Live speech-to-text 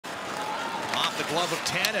the glove of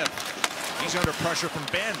Hanifin. He's under pressure from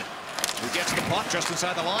Ben, who gets the puck just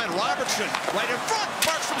inside the line. Robertson right in front.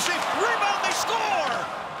 Markstrom save. Rebound. They score.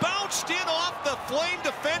 Bounced in off the Flame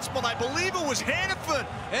defenseman. I believe it was Hanifin.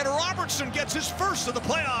 And Robertson gets his first of the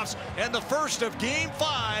playoffs. And the first of Game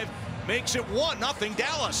 5 makes it 1-0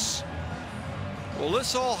 Dallas. Well,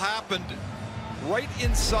 this all happened right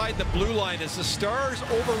inside the blue line as the Stars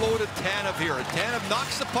overloaded Tanev here. And Tanev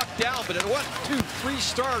knocks the puck down, but it went 2-3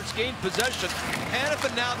 Stars gained possession.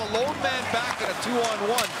 Hanifin now the lone man back in a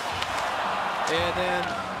 2-on-1. And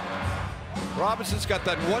then Robinson's got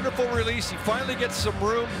that wonderful release. He finally gets some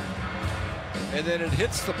room. And then it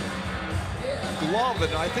hits the glove.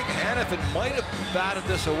 And I think Hanifin might have batted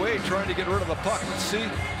this away, trying to get rid of the puck. Let's see.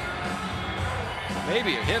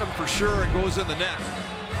 Maybe it hit him for sure and goes in the net.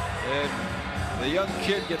 And the young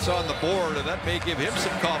kid gets on the board, and that may give him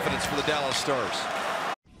some confidence for the Dallas Stars.